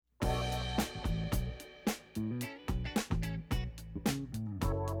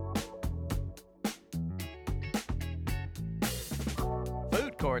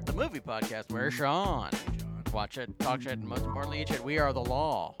Report, the movie podcast where Sean watch it, talk shit, and most importantly, eat shit. We are the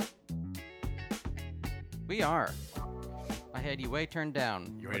law. We are. I had you way turned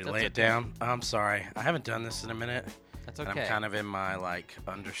down. You ready to lay it down? I'm sorry. I haven't done this in a minute. That's And okay. I'm kind of in my,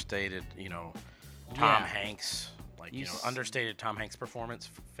 understated, Tom Yeah. Hanks, understated Tom Hanks performance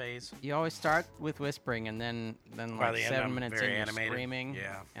phase. You always start with whispering, and then By like the end, 7 I'm minutes in, very you're animated. screaming.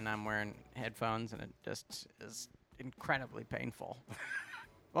 Yeah. And I'm wearing headphones, and it just is incredibly painful.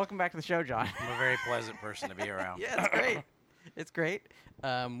 Welcome back to the show, John. I'm a very pleasant person to be around. Yeah, it's great. It's great.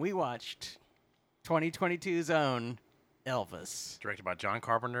 We watched 2022's own Elvis. Directed by John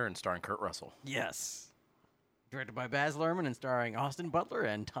Carpenter and starring Kurt Russell. Yes. Directed by Baz Luhrmann and starring Austin Butler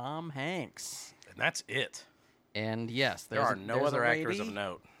and Tom Hanks. And that's it. And yes, There are no there's other a actors lady. of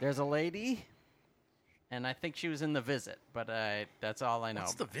note. There's a lady, and I think she was in The Visit, but that's all I know.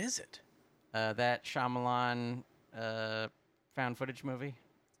 What's The Visit? That Shyamalan found footage movie.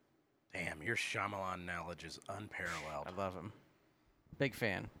 Damn, your Shyamalan knowledge is unparalleled. I love him. Big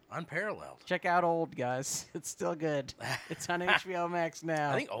fan. Unparalleled. Check out Old, guys. It's still good. It's on HBO Max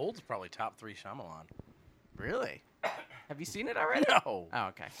now. I think Old's probably top 3 Shyamalan. Really? Have you seen it already? No. Oh,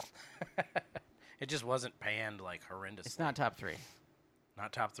 okay. It just wasn't panned horrendously. It's not top 3.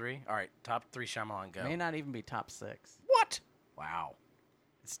 Not top 3? All right, top 3 Shyamalan go. May not even be top 6. What? Wow.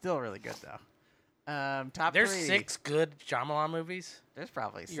 It's still really good though. Top There's 3. 6 good Shyamalan movies? There's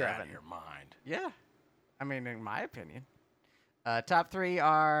probably 7. You're out of your mind. Yeah. I mean, in my opinion. Top 3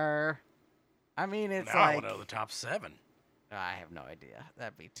 are. I mean, it's Now I like. want to know the top 7. I have no idea.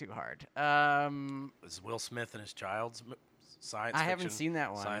 That'd be too hard. Is Will Smith and his child's science I fiction haven't seen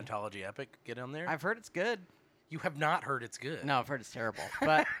that one. Scientology epic get on there? I've heard it's good. You have not heard it's good. No, I've heard it's terrible.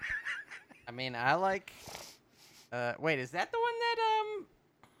 But I mean, I like. Wait, is that the one that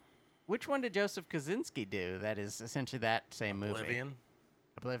Which one did Joseph Kosinski do? That is essentially that same movie.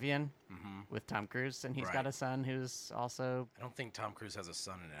 Oblivion. Mm-hmm. With Tom Cruise, and he's Right. got a son who's also. I don't think Tom Cruise has a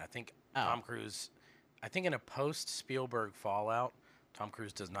son in it. I think Oh. Tom Cruise. I think in a post-Spielberg fallout, Tom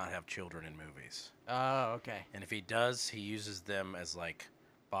Cruise does not have children in movies. Oh, okay. And if he does, he uses them as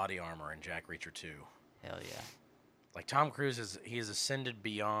body armor in Jack Reacher 2. Hell yeah. Tom Cruise has ascended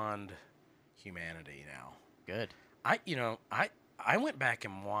beyond humanity now. Good. I went back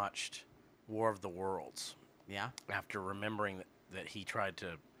and watched War of the Worlds Yeah. after remembering that he tried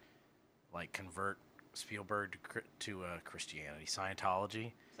to convert Spielberg to Christianity,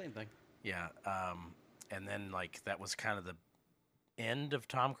 Scientology. Same thing. Yeah. And then that was kind of the end of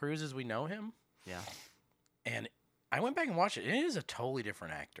Tom Cruise as we know him. Yeah. And I went back and watched it. It is a totally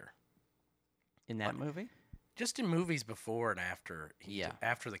different actor. In that movie? Just in movies before and after,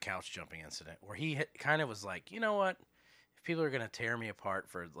 after the couch jumping incident, where he kind of was like, you know what? If people are going to tear me apart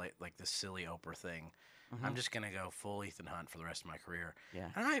for this silly Oprah thing, I'm just going to go full Ethan Hunt for the rest of my career. Yeah.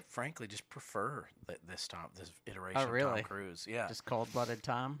 And I frankly just prefer this iteration Oh, really? of Tom Cruise. Yeah. Just cold-blooded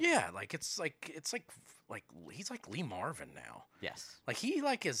Tom? Yeah, it's he's like Lee Marvin now. Yes. He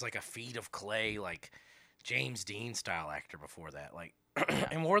is like a feat of clay, James Dean style actor before that.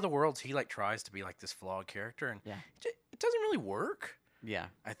 In War of the Worlds, he tries to be this flawed character, and Yeah. it doesn't really work. Yeah.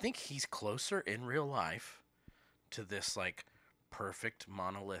 I think he's closer in real life to this perfect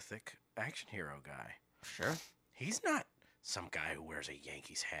monolithic action hero guy. Sure. He's not some guy who wears a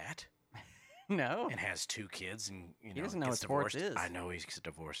Yankees hat No. and has 2 kids and He doesn't know gets what sports divorced. is. I know he's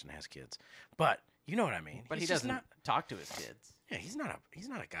divorced and has kids, but you know what I mean. But He's he just doesn't talk to his kids. Yeah, he's not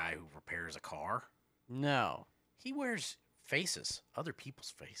a guy who repairs a car. No. He wears faces, other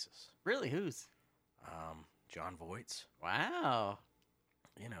people's faces. Really? Whose? John Voight's, Wow.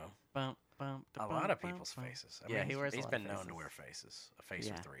 Bump, bump, a lot of people's faces. Yeah, he wears a He's lot been of known to faces. wear faces, a face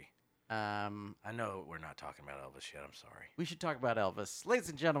Yeah. or 3. I know we're not talking about Elvis yet. I'm sorry. We should talk about Elvis. Ladies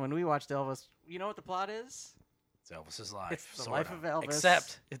and gentlemen, we watched Elvis. You know what the plot is? It's Elvis's life. It's the sorta. life of Elvis.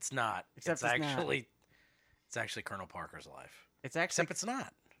 Except it's not. Except it's it's not. actually Colonel Parker's life. It's actually Except it's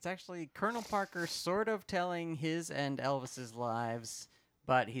not. It's actually Colonel Parker sort of telling his and Elvis's lives,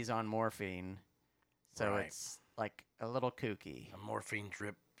 but he's on morphine. So Right. it's a little kooky. A morphine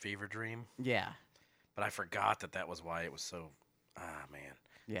drip fever dream. Yeah. But I forgot that was why it was so. Ah, man.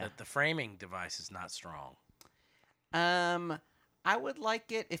 Yeah. The framing device is not strong. I would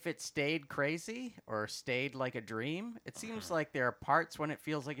like it if it stayed crazy or stayed like a dream. It seems like there are parts when it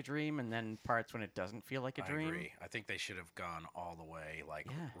feels like a dream and then parts when it doesn't feel like a dream. I agree. I think they should have gone all the way,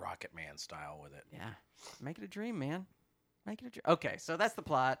 Yeah. Rocket Man style with it. Yeah. Make it a dream, man. Make it a dream. Okay, so that's the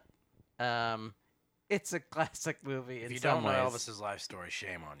plot. It's a classic movie. If in you some don't know ways. Elvis's life story,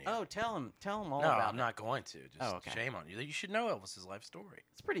 shame on you. Oh, tell him all no, about I'm it. not going to. Just Oh, okay. shame on you. You should know Elvis's life story.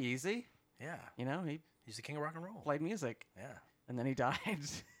 It's pretty easy. Yeah. You know, he He's the king of rock and roll. played music Yeah. and then he died.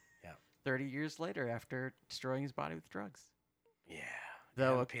 30 years later after destroying his body with drugs. Yeah.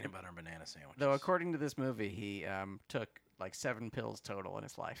 Though peanut butter and banana sandwiches. Though according to this movie, he took like 7 pills total in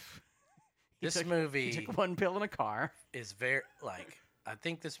his life. He took 1 pill in a car. Is very like I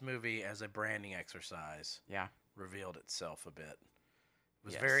think this movie as a branding exercise. Yeah. Revealed itself a bit. It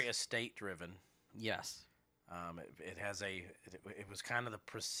was very estate driven. Yes. It was kind of the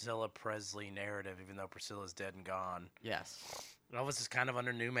Priscilla Presley narrative, even though Priscilla's dead and gone. Yes. Elvis is kind of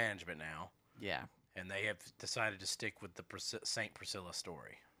under new management now. Yeah. And they have decided to stick with the Saint Priscilla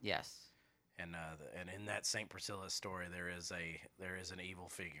story. Yes. And in that Saint Priscilla story, there is an evil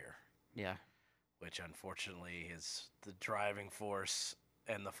figure. Yeah. Which unfortunately is the driving force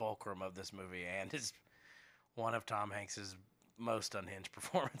and the fulcrum of this movie, and is one of Tom Hanks's most unhinged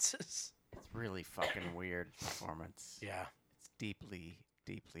performances. It's really fucking weird performance. Yeah. It's deeply,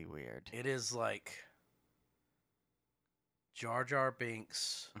 deeply weird. It is like Jar Jar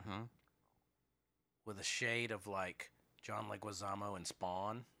Binks with a shade of like John Leguizamo in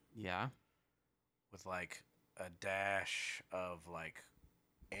Spawn. Yeah. With like a dash of like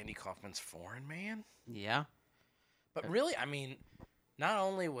Andy Kaufman's Foreign Man. Yeah. But really, I mean, not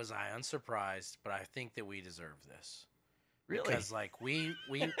only was I unsurprised, but I think that we deserve this. Really? Because like we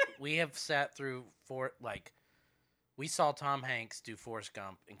have sat through we saw Tom Hanks do Forrest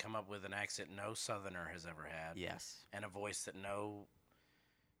Gump and come up with an accent no Southerner has ever had. Yes. And a voice that no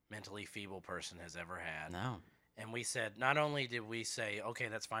mentally feeble person has ever had. No. And we said, not only did we say, okay,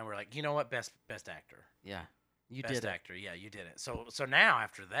 that's fine. We're like, you know what, best actor. Yeah. You best did actor. Yeah, you did it. So now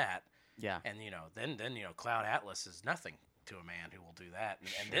after that, yeah, and then Cloud Atlas is nothing to a man who will do that.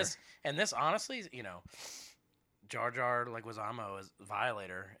 And this honestly, Jar Jar Leguizamo as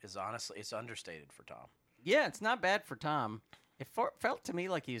Violator is honestly, it's understated for Tom. Yeah, it's not bad for Tom. It felt to me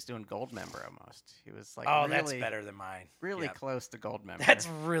like he was doing Goldmember almost. He was like, that's better than mine. Really close to Goldmember. That's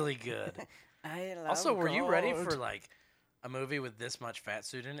really good. I love also, were you ready gold. for like a movie with this much fat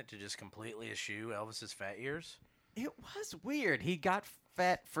suit in it to just completely eschew Elvis's fat years? It was weird. He got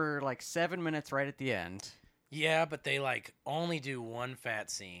fat for like 7 minutes right at the end. Yeah, but they like only do one fat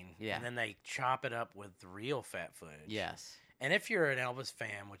scene. Yeah. And then they chop it up with real fat footage. Yes. And if you're an Elvis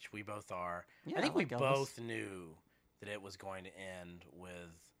fan, which we both are, yeah, I think like we Elvis. both knew that it was going to end with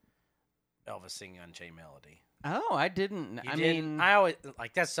Elvis singing Unchained Melody. Oh, I didn't. I mean, I always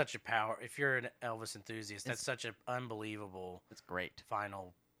like that's such a power. If you're an Elvis enthusiast, that's such an unbelievable. It's great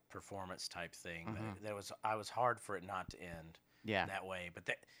final performance type thing. Mm-hmm. I was hard for it not to end. Yeah. That way,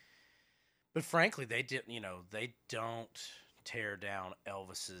 but frankly, they did. They don't tear down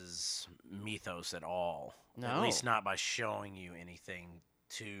Elvis's mythos at all. No, at least not by showing you anything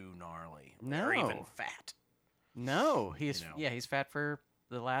too gnarly No. or even fat. No, he's he's fat for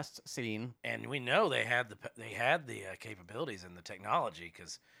the last scene, and we know they had the capabilities and the technology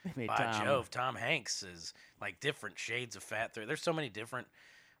because by Jove, Tom Hanks is like different shades of fat. There's so many different.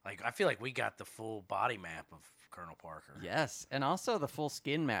 Like I feel like we got the full body map of Colonel Parker. Yes, and also the full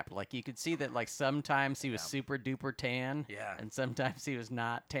skin map. Like you could see that like sometimes he was super duper tan, and sometimes he was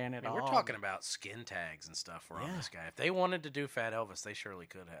not tan at all. We're talking about skin tags and stuff on this guy. If they wanted to do Fat Elvis, they surely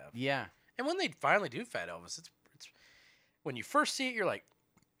could have. Yeah, and when they finally do Fat Elvis, it's when you first see it, you're like,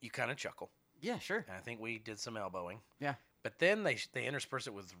 you kind of chuckle. Yeah, sure. And I think we did some elbowing. Yeah. But then they intersperse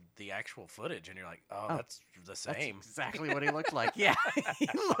it with the actual footage, and you're like, oh, that's the same. That's exactly what he looked like. Yeah, he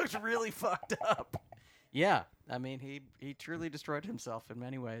looked really fucked up. Yeah, I mean, he truly destroyed himself in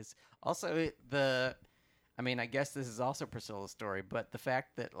many ways. Also, I guess this is also Priscilla's story, but the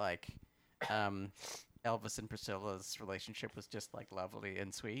fact that like, Elvis and Priscilla's relationship was just like lovely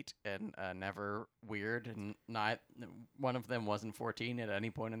and sweet and never weird, and not one of them wasn't 14 at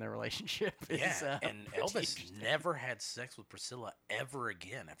any point in their relationship. Yeah, and Elvis never had sex with Priscilla ever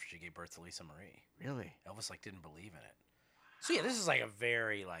again after she gave birth to Lisa Marie. Really? Elvis like didn't believe in it. So yeah, this is like a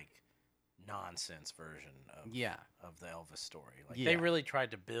very like nonsense version of the Elvis story. Like they really tried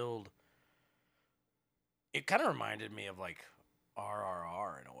to build. It kind of reminded me of like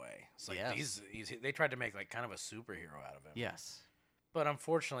RRR in a way. It's like they tried to make like kind of a superhero out of him. Yes. But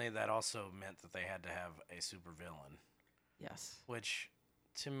unfortunately, that also meant that they had to have a supervillain. Yes. Which,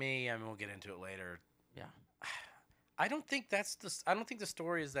 to me, I mean, we'll get into it later. Yeah. I don't think the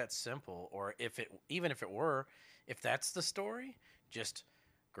story is that simple. Or if it were, if that's the story, just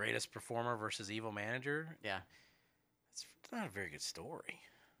greatest performer versus evil manager. Yeah. It's not a very good story.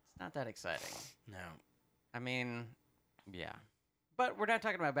 It's not that exciting. No. I mean, yeah. But we're not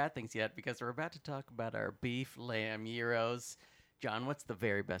talking about bad things yet because we're about to talk about our beef lamb gyros. John, what's the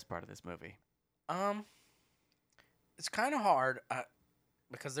very best part of this movie? It's kind of hard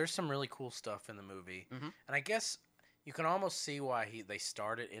because there's some really cool stuff in the movie. Mm-hmm. And I guess you can almost see why they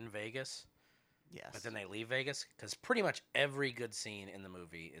started in Vegas. Yes. But then they leave Vegas because pretty much every good scene in the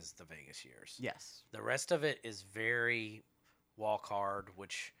movie is the Vegas years. Yes. The rest of it is very walk hard,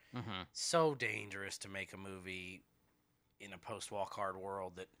 which so dangerous to make a movie in a post walk hard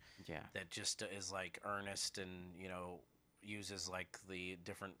world that just is like earnest and uses like the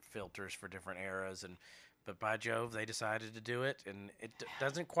different filters for different eras but by Jove they decided to do it and it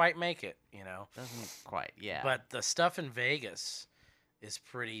doesn't quite make it. Doesn't quite. Yeah. But the stuff in Vegas is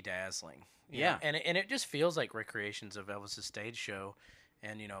pretty dazzling. Yeah. And it just feels like recreations of Elvis's stage show.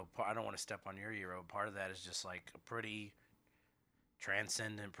 And, I don't want to step on your hero. Part of that is just like a pretty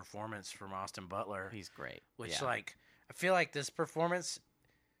transcendent performance from Austin Butler. He's great. Which, I feel like this performance,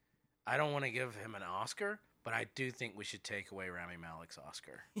 I don't want to give him an Oscar, but I do think we should take away Rami Malek's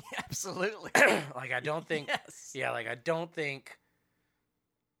Oscar. Yeah, absolutely. I don't think. Yes. Yeah, I don't think.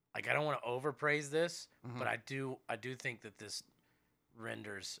 I don't want to overpraise this, but I do think that this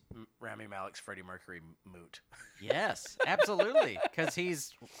renders Rami Malek's Freddie Mercury moot. Yes, absolutely. Because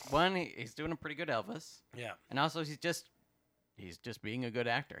he's doing a pretty good Elvis. Yeah. And also he's just being a good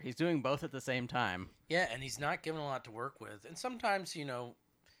actor. He's doing both at the same time. Yeah, and he's not given a lot to work with. And sometimes,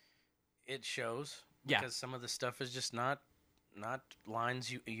 it shows. Yeah. Because some of the stuff is just not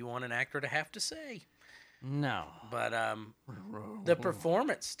lines you want an actor to have to say. No. But the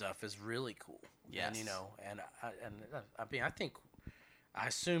performance stuff is really cool. Yes. And I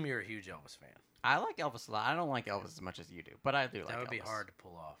assume you're a huge Elvis fan. I like Elvis a lot. I don't like Elvis as much as you do, but I do like Elvis. That would be hard to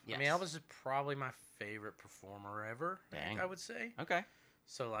pull off. Yes. I mean, Elvis is probably my favorite performer ever. Dang. I would say. Okay.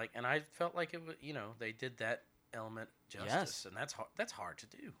 So and I felt like it was, they did that element justice, and that's hard to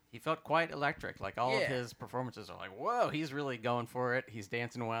do. He felt quite electric. Like all of his performances are like, whoa, he's really going for it. He's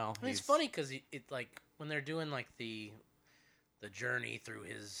dancing well. I mean, it's funny because it when they're doing like the journey through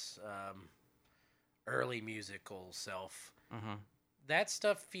his early musical self. Mm-hmm. That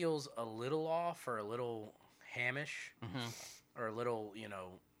stuff feels a little off or a little hamish or a little,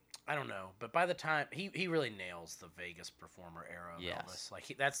 I don't know. But by the time he really nails the Vegas performer era of Elvis.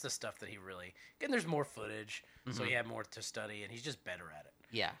 Like that's the stuff that he really. And there's more footage, so he had more to study, and he's just better at it.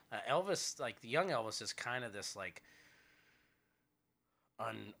 Yeah. Elvis, like the young Elvis, is kind of this like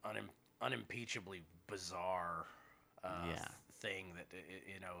unimpeachably bizarre thing that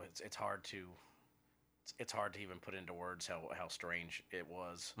it's hard to. It's hard to even put into words how strange it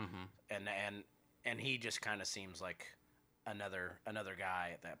was, and he just kind of seems like another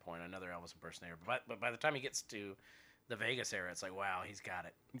guy at that point, another Elvis impersonator. But by the time he gets to the Vegas era, it's like, wow, he's got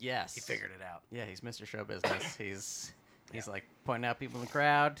it. Yes, he figured it out. Yeah, he's Mr. Show Business. He's like pointing out people in the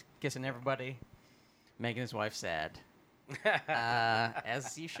crowd, kissing everybody, making his wife sad.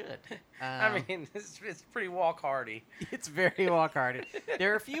 As you should. I mean, it's pretty walk-hardy. It's very walk-hardy.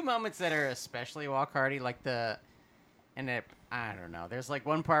 There are a few moments that are especially walk-hardy, like I don't know. There's like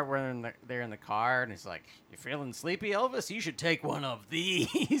one part where they're in the car, and it's like, "You feeling sleepy, Elvis? You should take one of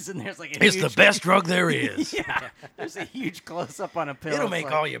these." And there's like it's the best drug there is. Yeah, there's a huge closer-up on a pill. It'll make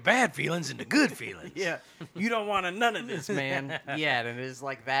all your bad feelings into good feelings. Yeah, you don't want none of this, man. Yeah, and it is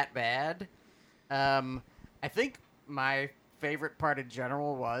like that bad. I think my favorite part in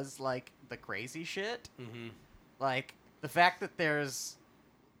general was like the crazy shit. Like the fact that there's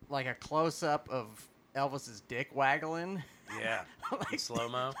like a close-up of Elvis's dick waggling. Yeah. Like,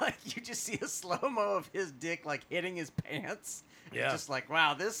 slow-mo. Like you just see a slow-mo of his dick like hitting his pants. Yeah. It's just like,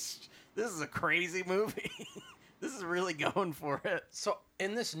 wow, this is a crazy movie. This is really going for it. So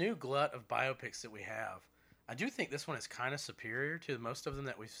in this new glut of biopics that we have, I do think this one is kind of superior to most of them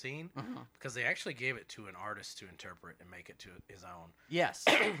that we've seen because they actually gave it to an artist to interpret and make it to his own. Yes.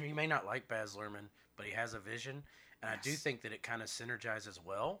 You may not like Baz Luhrmann, but he has a vision, and I do think that it kind of synergizes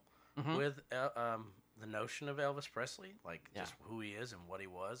well with the notion of Elvis Presley, like just who he is and what he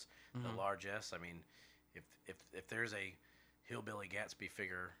was, the largesse. I mean, if there's a hillbilly Gatsby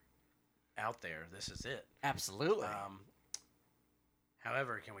figure out there, this is it. Absolutely.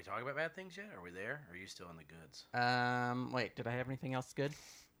 However, can we talk about bad things yet? Are we there? Or are you still in the goods? Wait, did I have anything else good?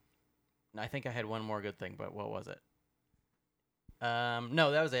 No, I think I had one more good thing, but what was it?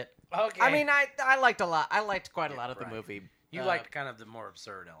 No, that was it. Okay. I mean, I liked a lot. I liked quite a lot of the movie. You liked kind of the more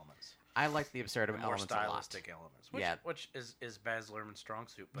absurd elements. I liked the absurd elements more a lot. stylistic elements. Which is Baz Luhrmann's strong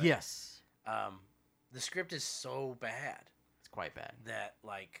suit. But, yes. The script is so bad. It's quite bad. That,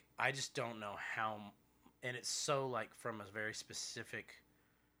 like, I just don't know how... And it's so, like, from a very specific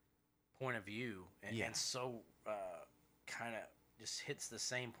point of view. And so kind of just hits the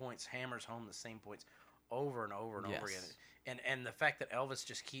same points, hammers home the same points over and over and over again. And the fact that Elvis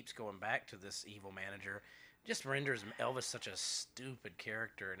just keeps going back to this evil manager just renders Elvis such a stupid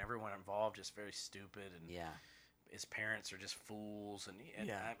character, and everyone involved just very stupid. And his parents are just fools,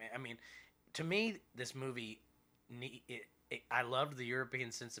 and I mean, to me, this movie, I loved the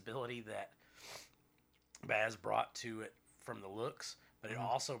European sensibility that Baz brought to it from the looks, but it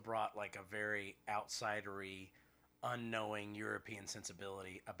also brought like a very outsidery, unknowing European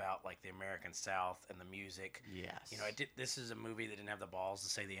sensibility about like the American South and the music. Yes, you know, this is a movie that didn't have the balls to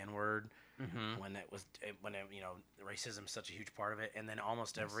say the N-word when racism is such a huge part of it, and then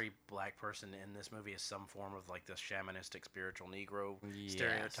almost every black person in this movie is some form of like this shamanistic spiritual Negro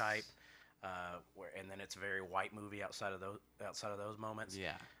stereotype. And then it's a very white movie outside of those moments.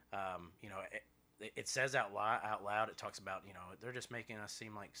 Yeah, you know, it says out loud. It talks about, you know, they're just making us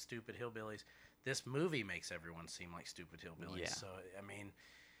seem like stupid hillbillies. This movie makes everyone seem like stupid hillbillies. Yeah. So I mean,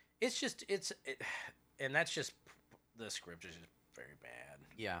 and that's just the script is just very bad.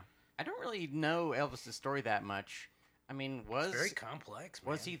 Yeah, I don't really know Elvis's story that much. I mean, it's very complex.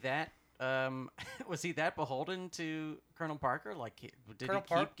 Man. Was he that? Was he that beholden to Colonel Parker? Like, did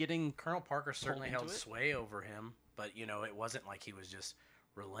he keep getting? Colonel Parker certainly held sway over him, but you know, it wasn't like he was just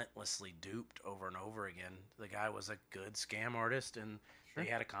relentlessly duped over and over again. The guy was a good scam artist, and they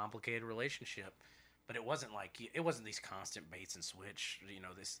had a complicated relationship. But it wasn't these constant baits and switch. You know,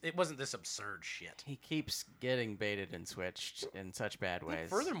 it wasn't this absurd shit. He keeps getting baited and switched in such bad ways.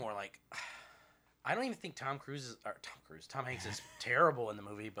 Furthermore, like, I don't even think Tom Hanks is terrible in the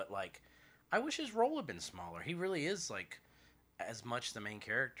movie, but like, I wish his role had been smaller. He really is like as much the main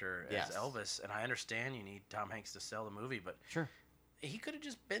character as Elvis, and I understand you need Tom Hanks to sell the movie, but he could have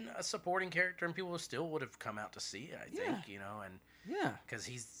just been a supporting character, and people still would have come out to see it. I think, you know, and because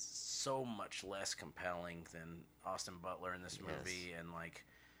he's so much less compelling than Austin Butler in this movie, and like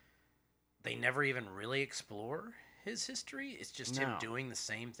they never even really explore his history. It's just him doing the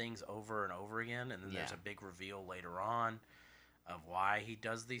same things over and over again, and then there's a big reveal later on of why he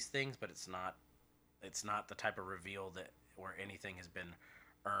does these things, but it's not the type of reveal where anything has been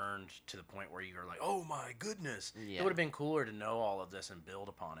earned to the point where you're like, oh my goodness. It would have been cooler to know all of this and build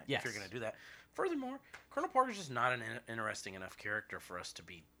upon it if you're going to do that. Furthermore, Colonel Parker's just not an interesting enough character for us to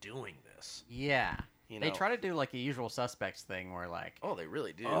be doing this. Yeah. You know? They try to do like a Usual Suspects thing where like... Oh, they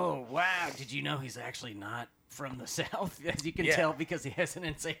really do. Oh, wow. Did you know he's actually not from the South? As you can tell because he has an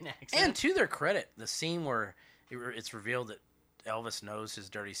insane accent. And to their credit, the scene where it's revealed that Elvis knows his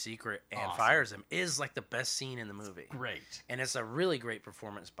dirty secret and fires him is like the best scene in the movie. Great. And it's a really great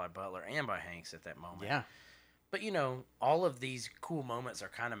performance by Butler and by Hanks at that moment. Yeah. But, you know, all of these cool moments are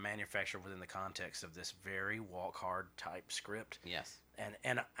kind of manufactured within the context of this very walk-hard type script. Yes.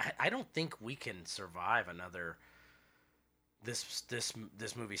 And I don't think we can survive another... This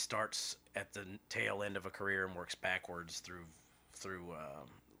movie starts at the tail end of a career and works backwards through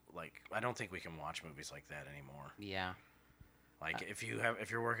I don't think we can watch movies like that anymore. Yeah. Like if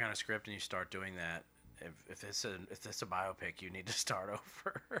you're working on a script and you start doing that, if it's a biopic, you need to start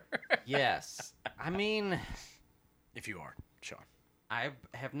over. Yes. I mean, if you are, Sean. I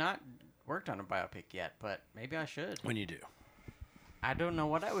have not worked on a biopic yet, but maybe I should. When you do. I don't know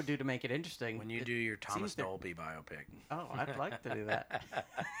what I would do to make it interesting. When you do your Thomas Dolby biopic. Oh, I'd like to do that.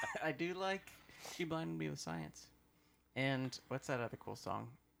 I do like She Blinded Me with Science. And what's that other cool song?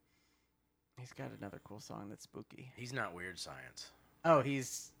 He's got another cool song that's spooky. He's not Weird Science. Oh,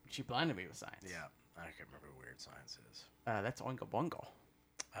 She Blinded Me with Science. Yeah, I can't remember who Weird Science is. That's Oingo Boingo.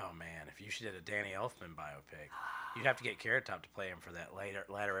 Oh, man, if you did a Danny Elfman biopic, you'd have to get Carrot Top to play him for that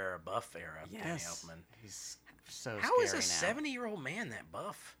latter era buff era of Danny Elfman. He's so How is a 70-year-old man that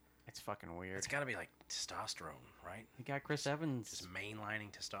buff? It's fucking weird. It's got to be like testosterone, right? He got Chris Evans. Just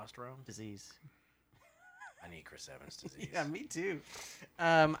mainlining testosterone? Disease. I need Chris Evans disease. Yeah, me too.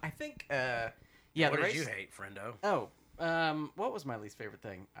 I think, what did you hate, friendo? Oh, what was my least favorite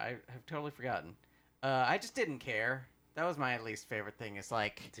thing? I have totally forgotten. I just didn't care. That was my least favorite thing. It's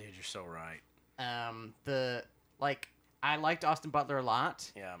like... Dude, you're so right. I liked Austin Butler a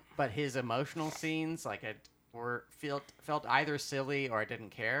lot. Yeah. But his emotional scenes, felt either silly or I didn't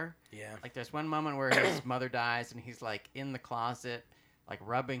care. Yeah. Like, there's one moment where his mother dies and he's, like, in the closet, like,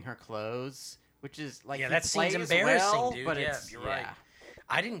 rubbing her clothes, which is, like, that seems embarrassing, dude. But you're right.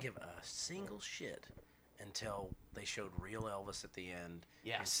 I didn't give a single shit until they showed real Elvis at the end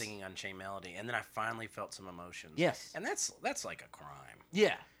and singing Unchained Melody, and then I finally felt some emotions. Yes. And that's like a crime.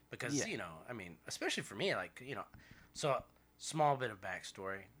 Yeah. Because, you know, I mean, especially for me, like, you know, so small bit of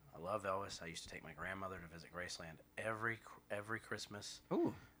backstory. I love Elvis. I used to take my grandmother to visit Graceland every Christmas.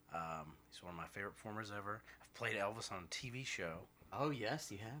 Ooh. He's one of my favorite performers ever. I've played Elvis on a TV show. Oh,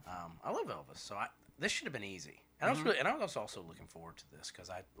 yes, you have. I love Elvis, so this should have been easy. And I was also looking forward to this because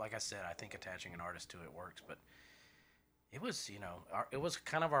like I said, I think attaching an artist to it works. But It was, it was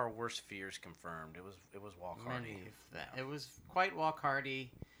kind of our worst fears confirmed. It was walk hardy. It was quite walk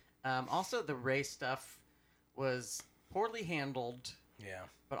hardy. Also, the Ray stuff was poorly handled. Yeah.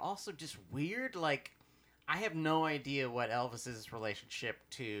 But also just weird. Like, I have no idea what Elvis's relationship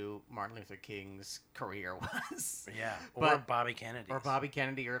to Martin Luther King's career was. Yeah. Or Bobby Kennedy. Or Bobby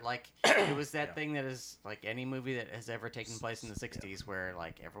Kennedy. Or, like, it was that thing that is, like, any movie that has ever taken place in the 60s where,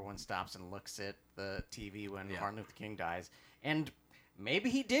 like, everyone stops and looks at the TV when Martin Luther King dies. And maybe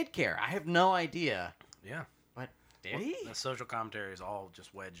he did care. I have no idea. Yeah. But did he? The social commentary is all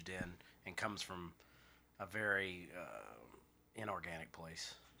just wedged in and comes from a very inorganic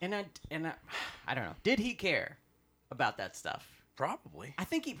place. And I don't know. Did he care about that stuff? Probably. I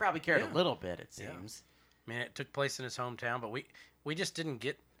think he probably cared a little bit, it seems. I mean, it took place in his hometown, but we just didn't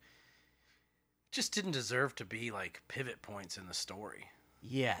deserve to be like pivot points in the story.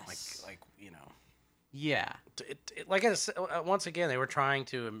 Yes. Like Yeah. Like I said, once again, they were trying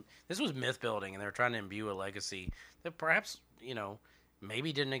to. This was myth building, and they were trying to imbue a legacy that perhaps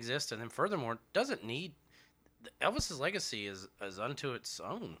maybe didn't exist, and then furthermore doesn't need. Elvis's legacy is unto its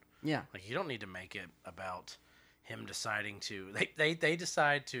own. Yeah. Like, you don't need to make it about him deciding to. They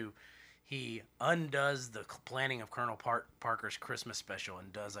decide to. He undoes the planning of Colonel Parker's Christmas special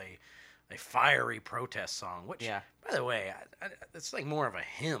and does a fiery protest song, which, by the way, it's like more of a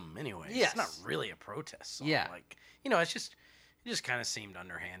hymn anyway. Yes. It's not really a protest song. Yeah. Like, it just kind of seemed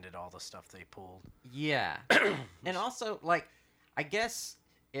underhanded, all the stuff they pulled. Yeah. And also, like, I guess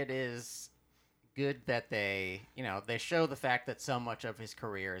it is good that they show the fact that so much of his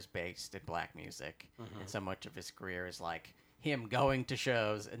career is based in black music, and so much of his career is like him going to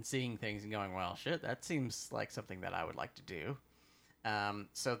shows and seeing things and going, well, shit, that seems like something that I would like to do.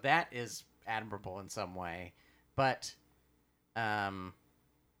 So that is admirable in some way, but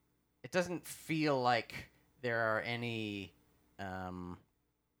it doesn't feel like there are any I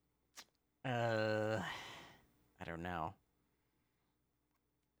don't know,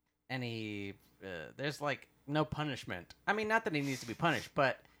 there's like no punishment. I mean, not that he needs to be punished,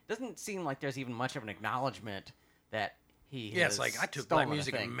 but it doesn't seem like there's even much of an acknowledgement that he it's like, I took black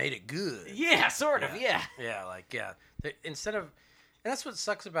music and made it good. Yeah, sort of, yeah. Instead of, and that's what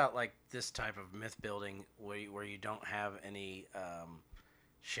sucks about like this type of myth building where you don't have any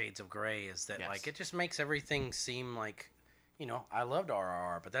shades of gray, is that like it just makes everything seem like, I loved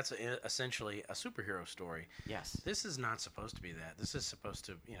RRR, but that's essentially a superhero story. Yes. This is not supposed to be that. This is supposed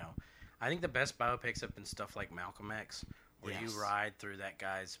to, I think the best biopics have been stuff like Malcolm X, where you ride through that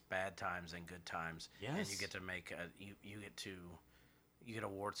guy's bad times and good times, and you get to make you get a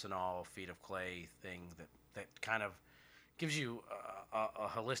warts and all, feet of clay thing that kind of gives you a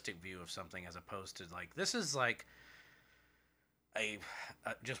holistic view of something, as opposed to like, this is like a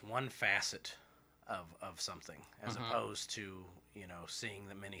just one facet of something, as opposed to seeing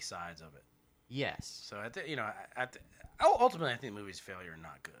the many sides of it. Yes. So ultimately, I think the movie's failure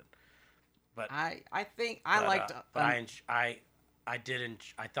not good. But I think I liked. But I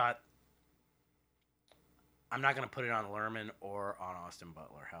thought, I'm not going to put it on Lerman or on Austin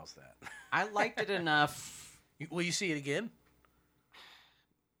Butler. How's that? I liked it enough. Will you see it again?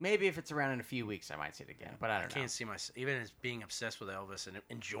 Maybe if it's around in a few weeks, I might see it again. But I don't know. I can't see myself, even as being obsessed with Elvis and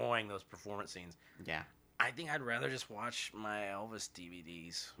enjoying those performance scenes. Yeah. I think I'd rather just watch my Elvis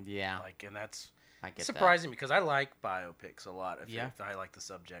DVDs. Yeah. And that's I get surprising because I like biopics a lot. If I like the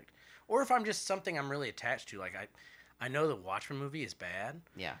subject, or if I'm just something I'm really attached to. Like I know the Watchmen movie is bad.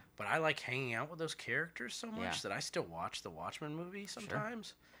 Yeah. But I like hanging out with those characters so much that I still watch the Watchmen movie sometimes.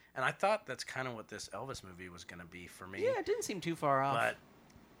 Sure. And I thought that's kind of what this Elvis movie was going to be for me. Yeah, it didn't seem too far off. But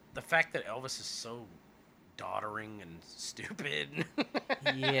the fact that Elvis is so doddering and stupid.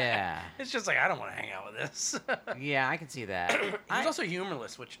 Yeah. It's just like, I don't want to hang out with this. Yeah, I can see that. He's also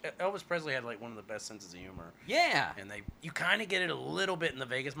humorless, which Elvis Presley had like one of the best senses of humor. Yeah. And you kind of get it a little bit in the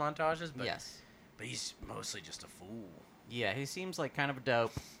Vegas montages, but but he's mostly just a fool. Yeah, he seems like kind of a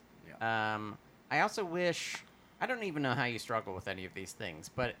dope. Yeah. I also wish, I don't even know how you struggle with any of these things,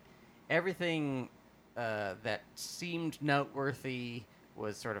 but everything that seemed noteworthy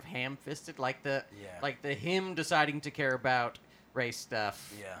was sort of ham-fisted, like the him deciding to care about race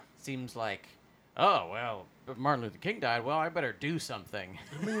stuff. Yeah, seems like, oh well, if Martin Luther King died, well, I better do something.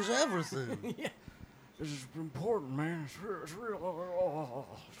 It means everything. Yeah, this is important, man. It's real.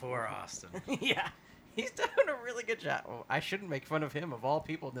 Poor Austin. Yeah, he's doing a really good job. Well, I shouldn't make fun of him of all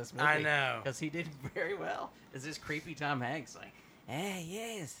people in this movie. I know, because he did very well. Is this creepy Tom Hanks like? Hey,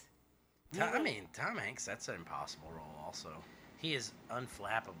 yes. Tom Hanks. That's an impossible role. Also. He is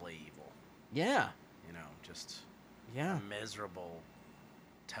unflappably evil. Yeah. Just a miserable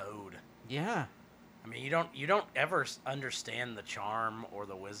toad. Yeah. I mean, you don't ever understand the charm or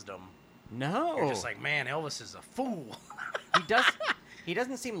the wisdom. No. You're just like, man, Elvis is a fool. He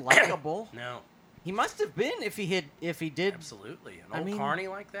doesn't seem likable. No. He must have been if he did. Absolutely. An old carny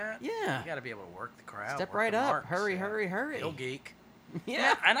like that? Yeah. You got to be able to work the crowd. Step right up. Marks, hurry, hurry, hurry. Real geek.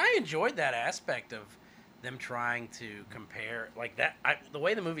 Yeah. And I enjoyed that aspect of them trying to compare, like that. The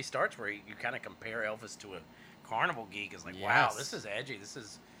way the movie starts, where you kind of compare Elvis to a carnival geek, is like, wow, this is edgy. This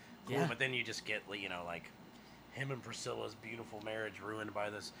is cool. Yeah. But then you just get, like him and Priscilla's beautiful marriage ruined by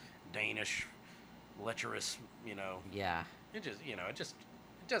this Danish lecherous, Yeah. It just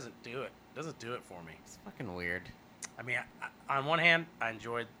doesn't do it. Doesn't do it for me. It's fucking weird. I mean, on one hand, I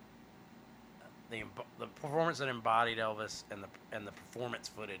enjoyed the performance that embodied Elvis and the performance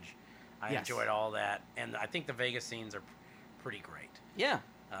footage. I enjoyed all that, and I think the Vegas scenes are pretty great. Yeah.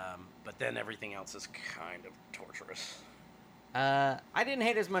 But then everything else is kind of torturous. I didn't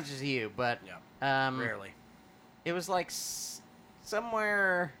hate as much as you, but rarely. It was like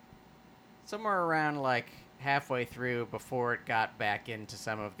somewhere around like halfway through before it got back into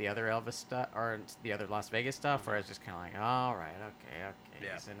some of the other Elvis stuff or the other Las Vegas stuff, where I was just kind of like, all right, okay.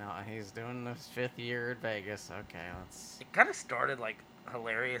 Yeah. So now he's doing his 5th year at Vegas. Okay, let's. It kind of started like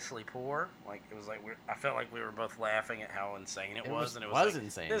hilariously poor. Like it was like I felt like we were both laughing at how insane it was, and it was like,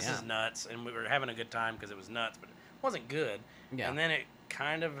 insane. This is nuts, and we were having a good time because it was nuts, but it wasn't good. Yeah. And then it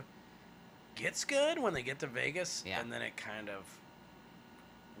kind of gets good when they get to Vegas, and then it kind of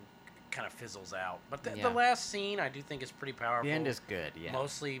fizzles out. But the last scene I do think is pretty powerful. The end is good, yeah.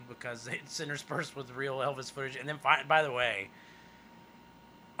 Mostly because it's interspersed with real Elvis footage. And then, by the way,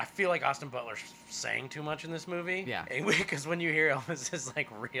 I feel like Austin Butler sang too much in this movie. Yeah. Because when you hear Elvis's like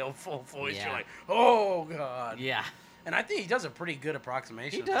real full voice, you're like, oh god. Yeah. And I think he does a pretty good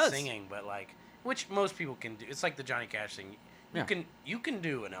approximation of the singing, but like, which most people can do. It's like the Johnny Cash thing. You can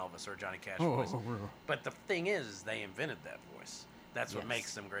do an Elvis or a Johnny Cash voice. But the thing is they invented that voice. That's what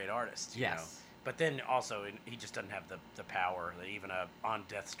makes them great artists. You know? But then also, he just doesn't have the power that even on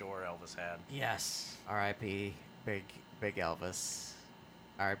death's door Elvis had. Yes. R.I.P. Big Elvis.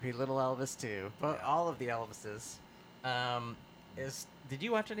 R.I.P. Little Elvis too. But all of the Elvises. Did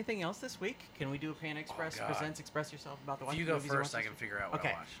you watch anything else this week? Can we do a Pan Express presents Express Yourself about the movies? If you go first, I can figure out what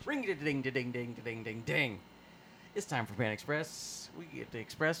I watched. Ring a ding ding ding ding ding ding. It's time for Pan Express. We get to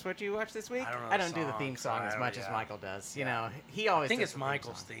express what you watched this week. I don't do the theme song as much as Michael does. You know, he always. I think it's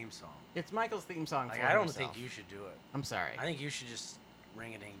Michael's theme song. It's Michael's theme song. Like, I don't think you should do it. I'm sorry. I think you should just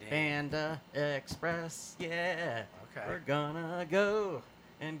ring a ding ding. Panda Express, yeah. Okay. We're gonna go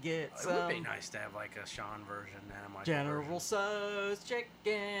and get some. It would be nice to have like a Sean version and a Michael General version. Tso's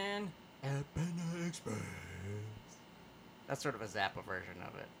chicken at Panda Express. That's sort of a Zappa version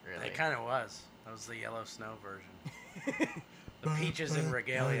of it, really. It kind of was. That was the Yellow Snow version. The Peaches and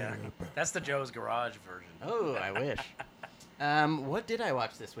Regalia. That's the Joe's Garage version. Oh, I wish. What did I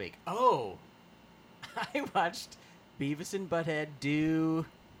watch this week? Oh, I watched Beavis and Butthead do...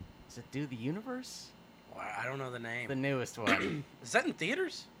 Is it Do the Universe? Well, I don't know the name. The newest one. Is that in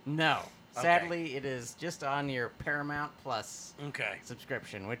theaters? No. Sadly, it is just on your Paramount Plus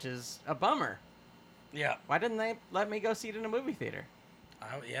subscription, which is a bummer. Yeah. Why didn't they let me go see it in a movie theater?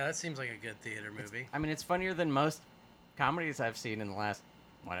 Yeah, that seems like a good theater movie. It's funnier than most comedies I've seen in the last,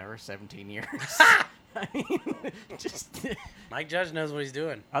 17 years. I mean, just... Mike Judge knows what he's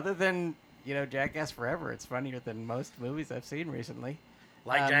doing. Other than, Jackass Forever, it's funnier than most movies I've seen recently.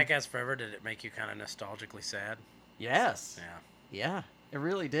 Like Jackass Forever, did it make you kind of nostalgically sad? Yes. Yeah. Yeah, it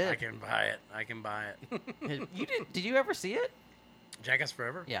really did. I can buy it. You did? Did you ever see it? Jackass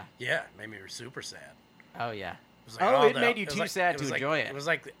Forever? Yeah. Yeah, it made me super sad. Oh, yeah. It was like, it made you too sad to enjoy it. It was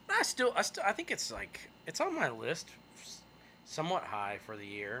like, I think it's like, it's on my list, somewhat high for the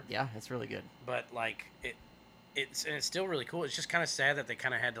year. Yeah, it's really good. But like, it's still really cool. It's just kind of sad that they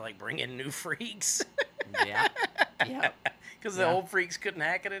kind of had to like bring in new freaks. Yeah. Because the old freaks couldn't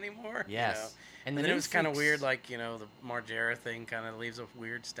hack it anymore. Yes. And then it was kind of weird, like, the Margera thing kind of leaves a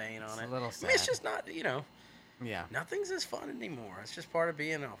weird stain on it. A little sad. I mean, it's just not, Yeah. Nothing's as fun anymore. It's just part of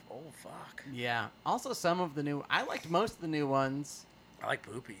being an old fuck. Yeah. Also, I liked most of the new ones. I like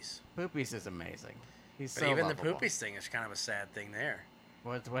Poopies. Poopies is amazing. He's but so even lovable. the Poopies thing is kind of a sad thing there.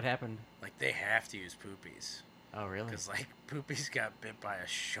 What happened? Like, they have to use Poopies. Oh, really? Because, like, Poopies got bit by a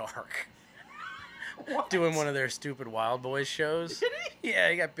shark. Doing one of their stupid Wild Boys shows. Did he?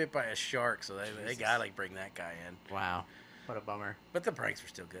 Yeah, he got bit by a shark, so they gotta like bring that guy in. Wow, what a bummer. But the pranks were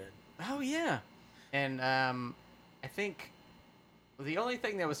still good. Oh yeah, and I think the only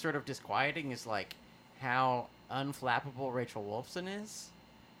thing that was sort of disquieting is like how unflappable Rachel Wolfson is.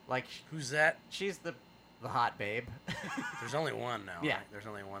 Like, who's that? She's the hot babe. There's only one now. Yeah, right? There's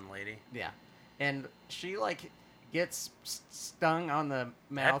only one lady. Yeah, and she like gets stung on the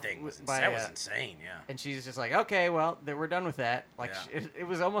mouth. That thing was by, that was insane. Yeah. And she's just like, okay, well, we're done with that. Like Yeah. it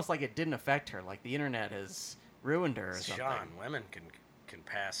was almost like it didn't affect her. Like the internet has ruined her or something. Sean, women can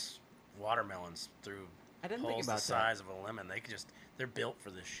pass watermelons through I didn't holes think about the size of a lemon. They're built for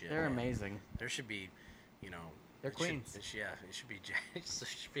this shit. They're man. amazing. There should be, They're queens. It should be it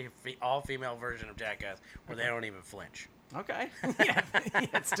should be an all-female version of Jackass where they don't even flinch. Okay. Yeah.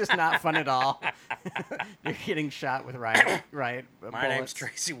 It's just not fun at all. You're getting shot with riot My name's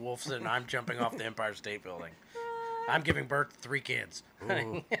Tracy Wolfson, and I'm jumping off the Empire State Building. I'm giving birth to 3 kids.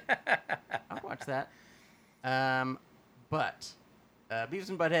 Ooh. I'll watch that. But Beavis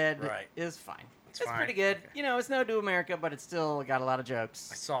and Butthead is fine. It's fine. pretty good. Okay. It's no Do America, but it's still got a lot of jokes.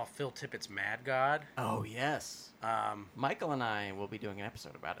 I saw Phil Tippett's Mad God. Oh, yes. Michael and I will be doing an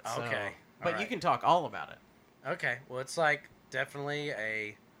episode about it. So, Okay. But you can talk all about it. Okay. Well, it's like definitely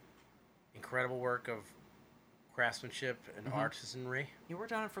a incredible work of craftsmanship and artisanry. You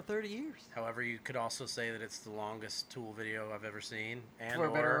worked on it for 30 years. However, you could also say that it's the longest Tool video I've ever seen. For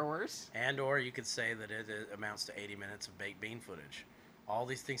better or worse? And or you could say that it amounts to 80 minutes of baked bean footage. All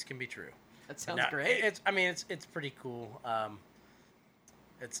these things can be true. That sounds great. It's pretty cool.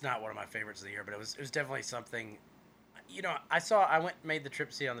 It's not one of my favorites of the year, but it was definitely something. I went and made the trip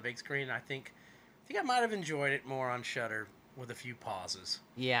to see it on the big screen. And I think I might have enjoyed it more on Shudder with a few pauses.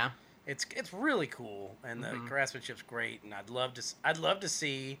 Yeah. It's really cool, and the craftsmanship's great. And I'd love to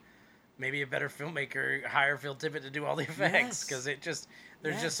see maybe a better filmmaker hire Phil Tippett to do all the effects, because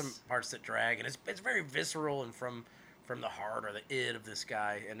there's just some parts that drag, and it's very visceral and from the heart or the id of this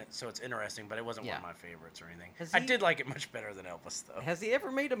guy, and so it's interesting. But it wasn't one of my favorites or anything. I did like it much better than Elvis, though. Has he ever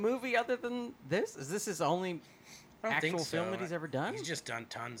made a movie other than this? Is this his only actual film that he's ever done? He's just done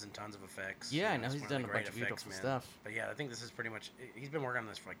tons and tons of effects. Yeah, I know he's done a bunch of beautiful stuff. But yeah, I think this is pretty much. He's been working on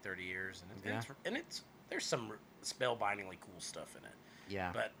this for like 30 years, and there's some spellbindingly cool stuff in it.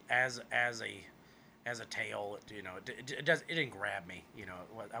 Yeah. But as a tale, it didn't grab me.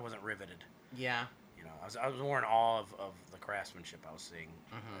 I wasn't riveted. Yeah. I was more in awe of the craftsmanship I was seeing.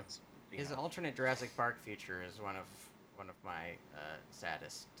 His alternate Jurassic Park future is one of my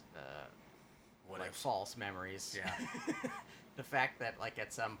saddest false memories. Yeah. The fact that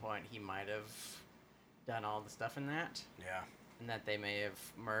at some point he might have done all the stuff in that. Yeah. And that they may have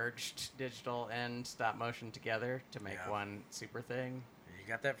merged digital and stop motion together to make one super thing. You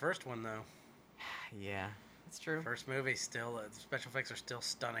got that first one though. Yeah, that's true. First movie, still the special effects are still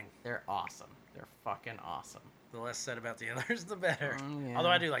stunning. They're awesome. They're fucking awesome. The less said about the others, the better. Yeah. Although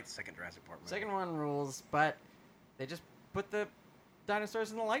I do like the second Jurassic Park movie. Second one rules, but they just put the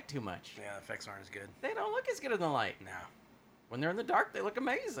dinosaurs in the light too much. Yeah, the effects aren't as good. They don't look as good in the light. No. When they're in the dark, they look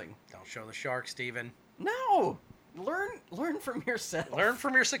amazing. Don't show the shark, Steven. No! Learn from yourself. Learn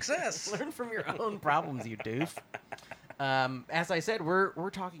from your success. Learn from your own problems, you doof. As I said, we're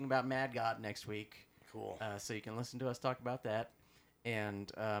talking about Mad God next week. Cool. So you can listen to us talk about that.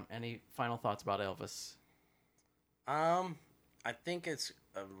 And any final thoughts about Elvis? I think it's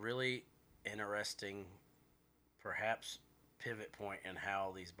a really interesting, perhaps, pivot point in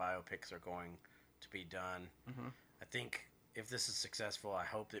how these biopics are going to be done. Mm-hmm. I think if this is successful, I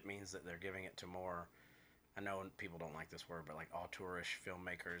hope it means that they're giving it to more, I know people don't like this word, but like auteurish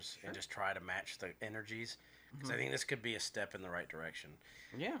filmmakers, and just try to match the energies. Because I think this could be a step in the right direction.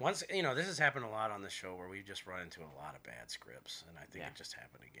 Yeah. Once, this has happened a lot on this show where we've just run into a lot of bad scripts, and I think it just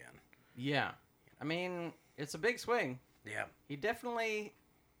happened again. Yeah. I mean, it's a big swing. Yeah. He definitely...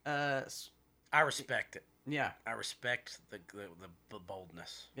 I respect it. Yeah. I respect the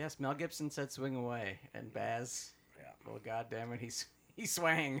boldness. Yes, Mel Gibson said swing away, and Baz, well, goddammit, he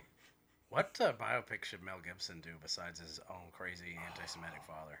swang. What biopic should Mel Gibson do besides his own crazy anti-Semitic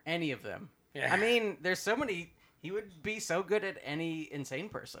father? Any of them. Yeah. I mean, there's so many... He would be so good at any insane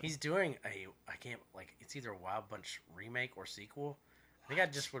person. He's doing it's either a Wild Bunch remake or sequel. I think I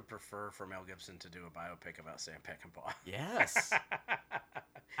just would prefer for Mel Gibson to do a biopic about Sam Peckinpah. Yes.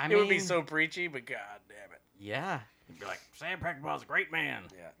 It would be so preachy, but god damn it. Yeah. He'd be like, Sam Peckinpah's a great man.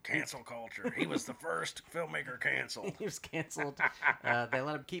 Yeah. Cancel culture. He was the first filmmaker canceled. He was canceled. They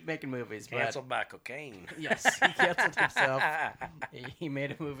let him keep making movies. Canceled by cocaine. Yes, he canceled himself. He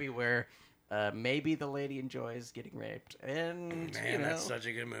made a movie where maybe the lady enjoys getting raped. And, man, that's such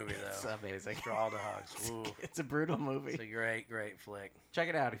a good movie, though. It's amazing. Draw dogs. Ooh. It's a brutal movie. It's a great, great flick. Check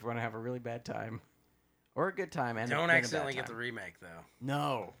it out if you want to have a really bad time. Or a good time. And don't accidentally get the remake, though.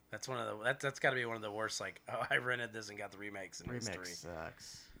 No. That's that's got to be one of the worst, I rented this and got the remakes in history. Remake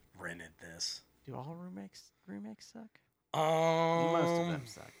sucks. Rented this. Do all remakes suck? Most of them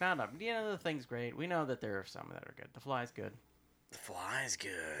suck. Not up. The Thing's great. We know that there are some that are good. The Fly's good. The Fly's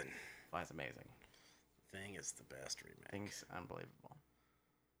good. Fly's amazing. Thing is the best remake. Thing's unbelievable.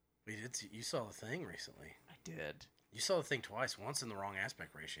 You saw The Thing recently. I did. You saw The Thing twice. Once in the wrong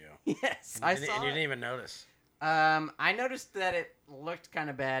aspect ratio. Yes, I saw. And you didn't even notice. I noticed that it looked kind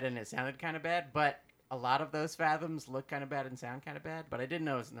of bad and it sounded kind of bad, but a lot of those Fathoms look kind of bad and sound kind of bad. But I didn't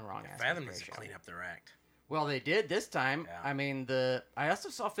know it was in the wrong aspect Fathom needs ratio. to clean up their act. Well, they did this time. Yeah. I mean, I also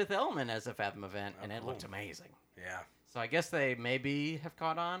saw Fifth Element as a Fathom event, and it looked amazing. Yeah. So I guess they maybe have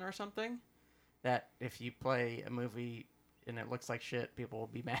caught on or something. That if you play a movie and it looks like shit, people will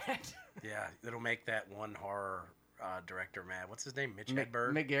be mad. Yeah, it'll make that one horror director mad. What's his name? Mitch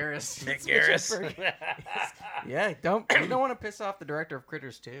Hedberg? Mick Garris. Mick Garris. Yeah, you don't want to piss off the director of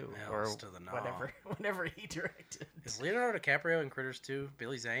Critters 2 or to the whatever he directed. Is Leonardo DiCaprio in Critters 2?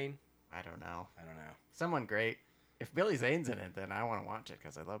 Billy Zane? I don't know. Someone great. If Billy Zane's in it, then I want to watch it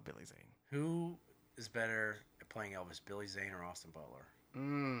because I love Billy Zane. Who is better at playing Elvis, Billy Zane or Austin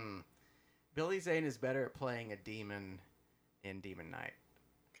Butler? Billy Zane is better at playing a demon in Demon Knight.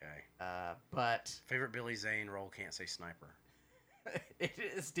 Okay. But favorite Billy Zane role, can't say sniper. It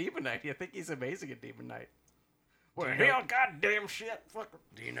is Demon Knight. I think he's amazing at Demon Knight. Well, hell, goddamn shit. Fuck.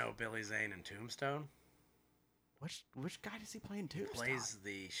 Do you know Billy Zane in Tombstone? Which guy does he play in Tombstone? He plays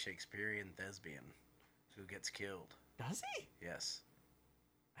the Shakespearean thespian who gets killed. Does he? Yes.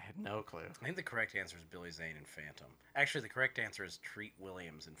 I had no clue. I think the correct answer is Billy Zane in Phantom. Actually, the correct answer is Treat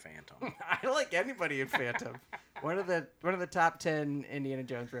Williams in Phantom. I like anybody in Phantom. one of the top 10 Indiana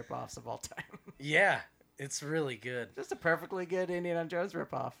Jones ripoffs of all time. Yeah, it's really good. Just a perfectly good Indiana Jones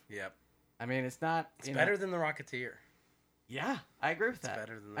ripoff. Yep. I mean, it's not. It's better than The Rocketeer. Yeah, I agree with that. It's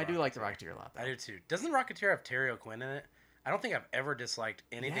better than I do like The Rocketeer a lot, though. I do too. Doesn't The Rocketeer have Terry O'Quinn in it? I don't think I've ever disliked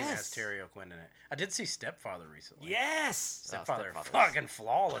anything that has Terry O'Quinn in it. I did see Stepfather recently. Yes! Stepfather, fucking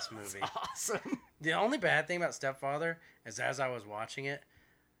flawless movie. That's awesome. The only bad thing about Stepfather is as I was watching it,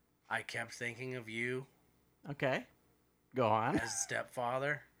 I kept thinking of you. Okay. Go on. As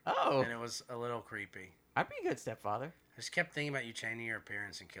Stepfather. Oh. And it was a little creepy. I'd be a good stepfather. I just kept thinking about you changing your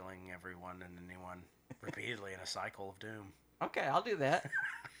appearance and killing everyone and anyone repeatedly in a cycle of doom. Okay, I'll do that.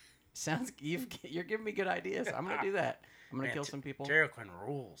 Sounds you're giving me good ideas. I'm gonna do that. I'm gonna kill some people. Terry O'Quinn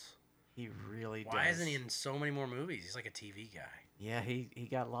rules. He really does. Why isn't he in so many more movies? He's like a TV guy. Yeah, he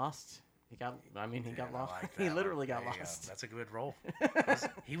got lost. He got lost. Like he literally got lost. That's a good role.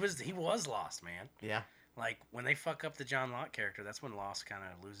 he was lost, man. Yeah. Like when they fuck up the John Locke character, that's when Lost kind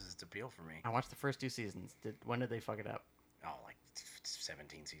of loses its appeal for me. I watched the first 2 seasons. When did they fuck it up? Oh, like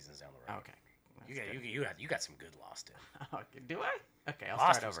 17 seasons down the road. Okay. You got some good Lost in. Okay, do I? Okay, I'll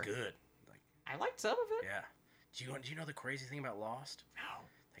Lost start over. was good. I liked some of it. Yeah. Do you know the crazy thing about Lost? No.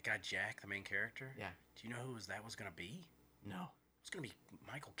 That guy Jack, the main character. Yeah. Do you know who that was gonna be? No. It was gonna be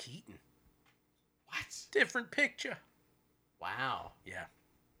Michael Keaton. What? Different picture. Wow. Yeah.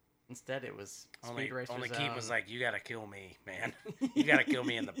 Instead, it was Speed Racer's only Keaton was like, "You gotta kill me, man. You gotta kill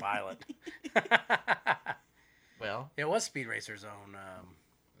me in the pilot." Well, it was Speed Racer's own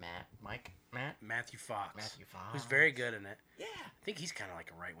Matthew Fox. Who's very good in it. Yeah. I think he's kind of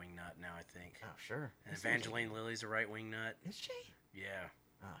like a right wing nut now. I think. Oh sure. And Evangeline Lilly's a right wing nut. Is she? Yeah.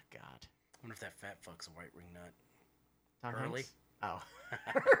 Oh God. I wonder if that fat fuck's a right wing nut. Tom Hurley. Hanks? Oh.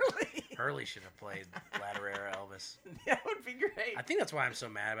 Hurley. Hurley should have played latter era Elvis. That would be great. I think that's why I'm so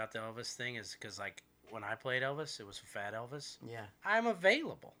mad about the Elvis thing is because like when I played Elvis, it was Fat Elvis. Yeah. I'm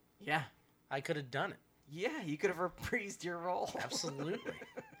available. Yeah. I could have done it. Yeah, you could have reprised your role. Absolutely.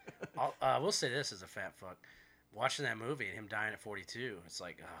 I will say this as a fat fuck. Watching that movie and him dying at 42, it's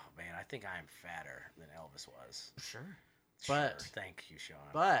like, oh man, I think I am fatter than Elvis was. Sure. But thank you, Sean.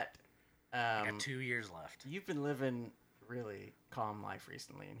 But I got 2 years left. You've been living really calm life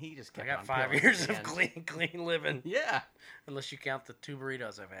recently, and he just kept I got on 5 years of clean living. Yeah. Unless you count the 2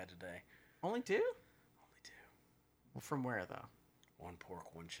 burritos I've had today. Only 2? Only 2. Well, from where though? 1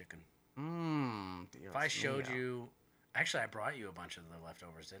 pork, 1 chicken. If I showed you, actually, I brought you a bunch of the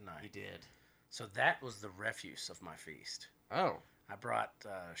leftovers, didn't I? You did. So that was the refuse of my feast. Oh. I brought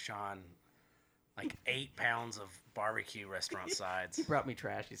Sean like 8 pounds of barbecue restaurant sides. He brought me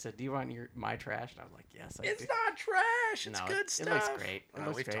trash. He said, "Do you want my trash?" And I was like, "Yes, I do." It's not trash. It's good stuff. It looks great. It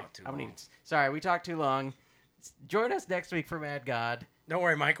looks we've great. talked too long. Sorry, we talked too long. Join us next week for Mad God. Don't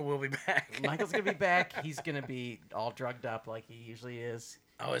worry, Michael will be back. Michael's gonna be back. He's gonna be all drugged up like he usually is.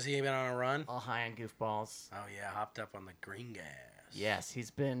 Oh, has he been on a run? All high on goofballs. Oh yeah, hopped up on the green gas. Yes, he's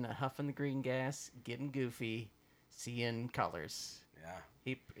been huffing the green gas, getting goofy, seeing colors.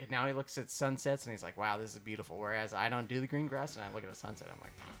 Yeah. Now he looks at sunsets and he's like, "Wow, this is beautiful." Whereas I don't do the green grass and I look at a sunset, I'm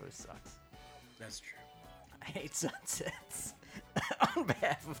like, "Oh, this sucks." That's true. I hate sunsets. On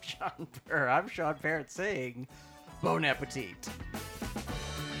behalf of I'm Sean Parrott saying, Bon appetit.